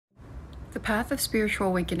The path of spiritual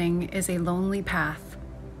awakening is a lonely path.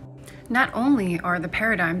 Not only are the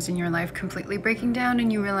paradigms in your life completely breaking down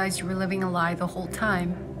and you realize you were living a lie the whole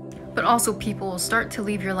time, but also people will start to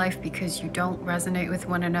leave your life because you don't resonate with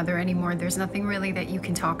one another anymore. There's nothing really that you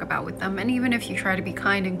can talk about with them. And even if you try to be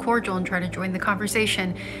kind and cordial and try to join the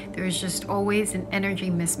conversation, there's just always an energy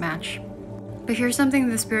mismatch. But here's something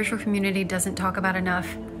the spiritual community doesn't talk about enough: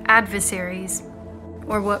 adversaries,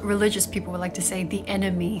 or what religious people would like to say, the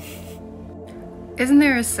enemy. Isn't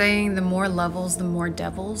there a saying, the more levels, the more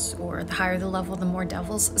devils, or the higher the level, the more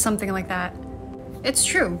devils? Something like that. It's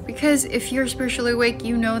true, because if you're spiritually awake,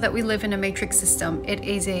 you know that we live in a matrix system. It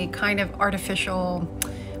is a kind of artificial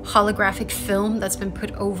holographic film that's been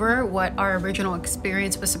put over what our original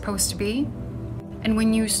experience was supposed to be. And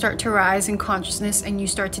when you start to rise in consciousness and you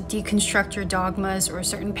start to deconstruct your dogmas or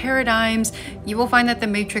certain paradigms, you will find that the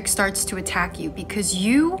matrix starts to attack you because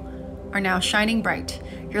you are now shining bright.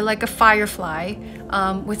 You're like a firefly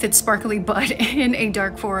with its sparkly bud in a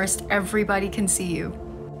dark forest. Everybody can see you.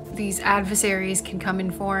 These adversaries can come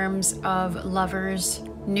in forms of lovers,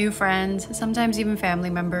 new friends, sometimes even family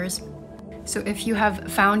members. So if you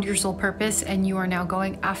have found your soul purpose and you are now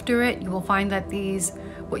going after it, you will find that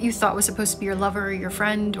what you thought was supposed to be your lover or your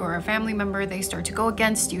friend or a family member, they start to go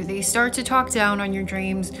against you. They start to talk down on your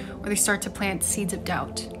dreams, or they start to plant seeds of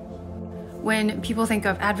doubt. When people think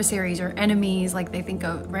of adversaries or enemies, like they think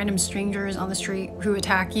of random strangers on the street who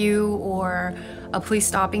attack you, or a police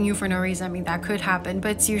stopping you for no reason. I mean, that could happen,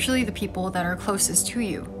 but it's usually the people that are closest to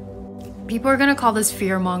you. People are gonna call this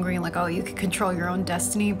fear mongering, like, oh, you can control your own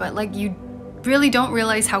destiny, but like, you really don't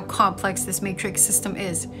realize how complex this matrix system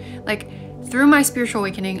is. Like, through my spiritual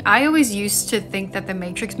awakening, I always used to think that the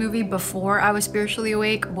Matrix movie before I was spiritually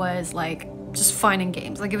awake was like just fun and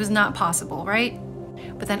games. Like, it was not possible, right?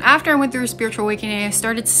 But then after I went through a spiritual awakening, I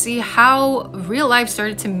started to see how real life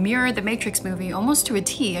started to mirror the Matrix movie almost to a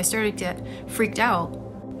T. I started to get freaked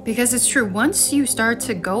out. Because it's true, once you start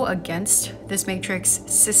to go against this Matrix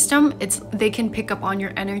system, they can pick up on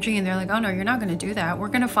your energy and they're like, oh no, you're not gonna do that. We're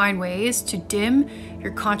gonna find ways to dim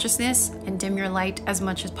your consciousness and dim your light as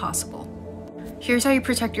much as possible. Here's how you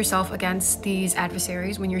protect yourself against these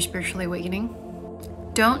adversaries when you're spiritually awakening.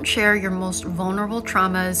 Don't share your most vulnerable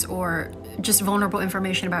traumas or just vulnerable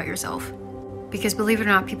information about yourself, because believe it or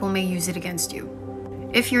not, people may use it against you.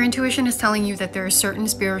 If your intuition is telling you that there are certain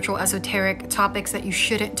spiritual, esoteric topics that you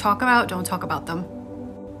shouldn't talk about, don't talk about them.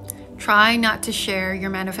 Try not to share your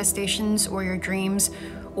manifestations or your dreams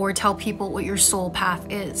or tell people what your soul path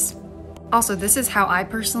is. Also, this is how I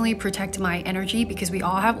personally protect my energy, because we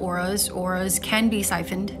all have auras. Auras can be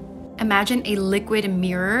siphoned. Imagine a liquid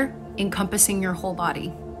mirror encompassing your whole body.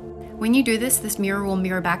 When you do this, this mirror will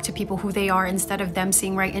mirror back to people who they are instead of them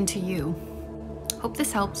seeing right into you. Hope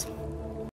this helps.